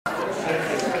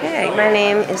my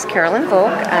name is Carolyn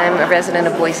Volk. I'm a resident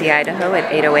of Boise, Idaho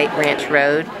at 808 Ranch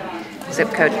Road, zip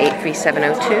code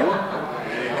 83702.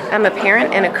 I'm a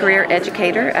parent and a career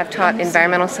educator. I've taught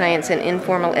environmental science in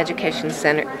informal education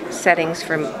settings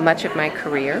for much of my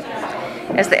career.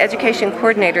 As the education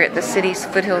coordinator at the city's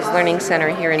Foothills Learning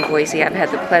Center here in Boise, I've had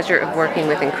the pleasure of working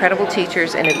with incredible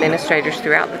teachers and administrators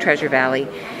throughout the Treasure Valley,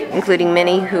 including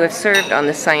many who have served on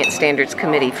the Science Standards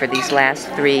Committee for these last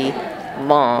 3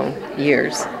 long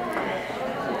years.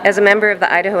 As a member of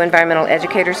the Idaho Environmental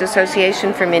Educators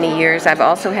Association for many years, I've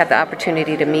also had the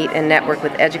opportunity to meet and network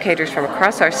with educators from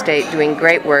across our state doing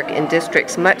great work in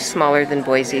districts much smaller than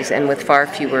Boise's and with far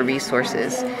fewer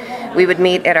resources. We would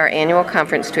meet at our annual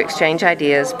conference to exchange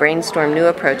ideas, brainstorm new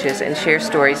approaches, and share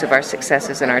stories of our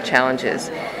successes and our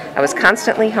challenges. I was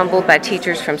constantly humbled by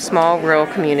teachers from small rural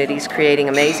communities creating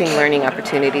amazing learning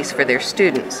opportunities for their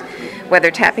students. Whether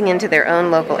tapping into their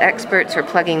own local experts or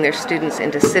plugging their students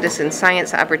into citizen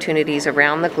science opportunities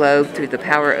around the globe through the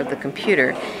power of the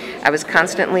computer, I was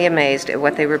constantly amazed at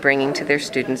what they were bringing to their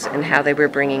students and how they were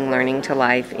bringing learning to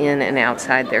life in and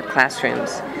outside their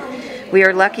classrooms. We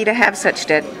are lucky to have such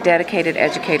dedicated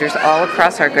educators all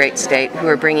across our great state who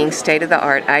are bringing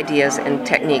state-of-the-art ideas and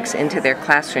techniques into their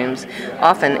classrooms,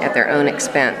 often at their own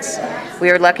expense. We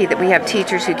are lucky that we have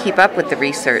teachers who keep up with the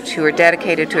research, who are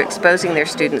dedicated to exposing their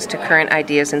students to current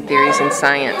ideas and theories in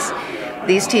science.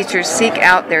 These teachers seek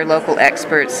out their local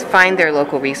experts, find their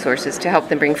local resources to help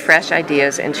them bring fresh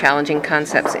ideas and challenging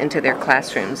concepts into their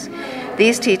classrooms.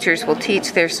 These teachers will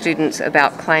teach their students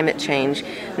about climate change,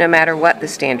 no matter what the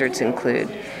standards include.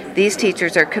 These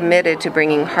teachers are committed to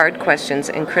bringing hard questions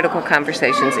and critical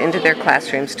conversations into their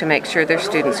classrooms to make sure their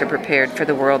students are prepared for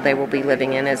the world they will be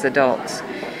living in as adults.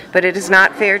 But it is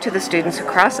not fair to the students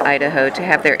across Idaho to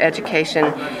have their education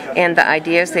and the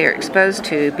ideas they are exposed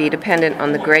to be dependent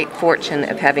on the great fortune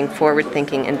of having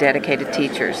forward-thinking and dedicated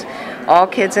teachers. All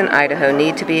kids in Idaho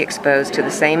need to be exposed to the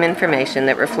same information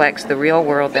that reflects the real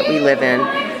world that we live in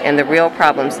and the real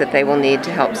problems that they will need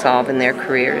to help solve in their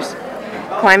careers.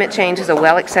 Climate change is a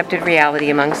well-accepted reality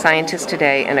among scientists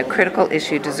today and a critical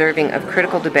issue deserving of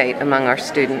critical debate among our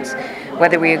students.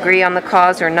 Whether we agree on the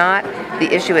cause or not, the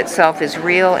issue itself is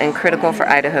real and critical for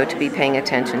Idaho to be paying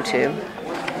attention to.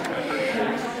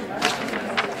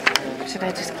 Is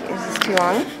this too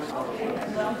long?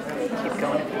 Keep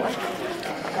going if you like.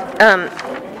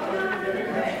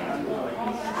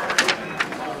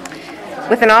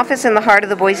 With an office in the heart of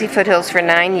the Boise foothills for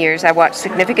 9 years, I watched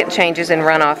significant changes in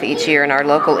runoff each year in our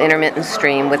local intermittent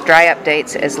stream, with dry up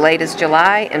dates as late as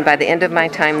July and by the end of my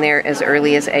time there as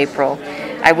early as April.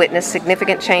 I witnessed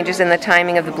significant changes in the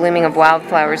timing of the blooming of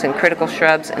wildflowers and critical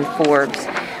shrubs and forbs.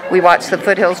 We watched the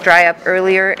foothills dry up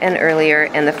earlier and earlier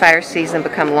and the fire season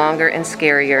become longer and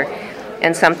scarier,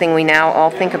 and something we now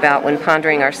all think about when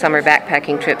pondering our summer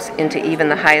backpacking trips into even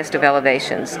the highest of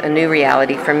elevations, a new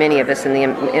reality for many of us in the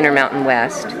Intermountain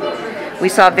West. We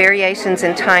saw variations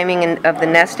in timing of the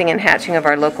nesting and hatching of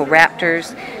our local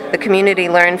raptors. The community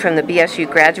learned from the BSU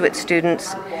graduate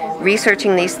students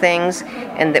researching these things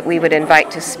and that we would invite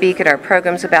to speak at our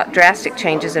programs about drastic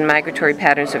changes in migratory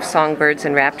patterns of songbirds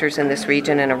and raptors in this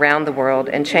region and around the world,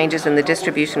 and changes in the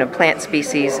distribution of plant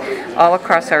species all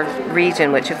across our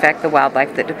region which affect the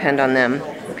wildlife that depend on them.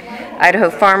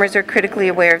 Idaho farmers are critically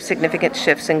aware of significant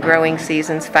shifts in growing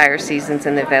seasons, fire seasons,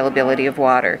 and the availability of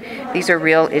water. These are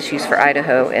real issues for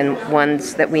Idaho and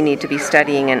ones that we need to be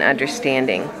studying and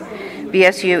understanding.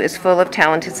 BSU is full of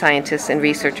talented scientists and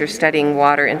researchers studying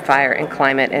water and fire and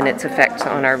climate and its effects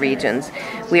on our regions.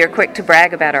 We are quick to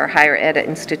brag about our higher ed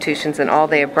institutions and all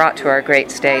they have brought to our great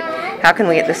state. How can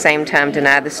we at the same time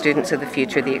deny the students of the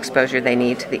future the exposure they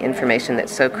need to the information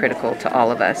that's so critical to all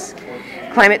of us?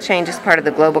 Climate change is part of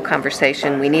the global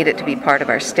conversation. We need it to be part of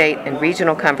our state and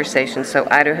regional conversations so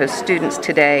Idaho students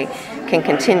today can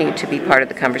continue to be part of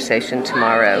the conversation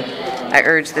tomorrow. I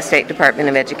urge the State Department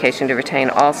of Education to retain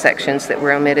all sections that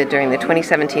were omitted during the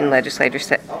 2017 legislature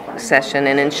session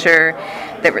and ensure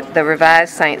that the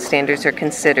revised science standards are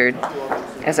considered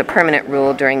as a permanent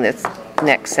rule during this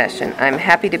next session. I'm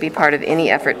happy to be part of any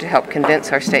effort to help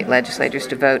convince our state legislators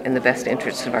to vote in the best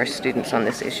interests of our students on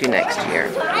this issue next year.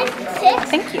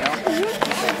 Thank you.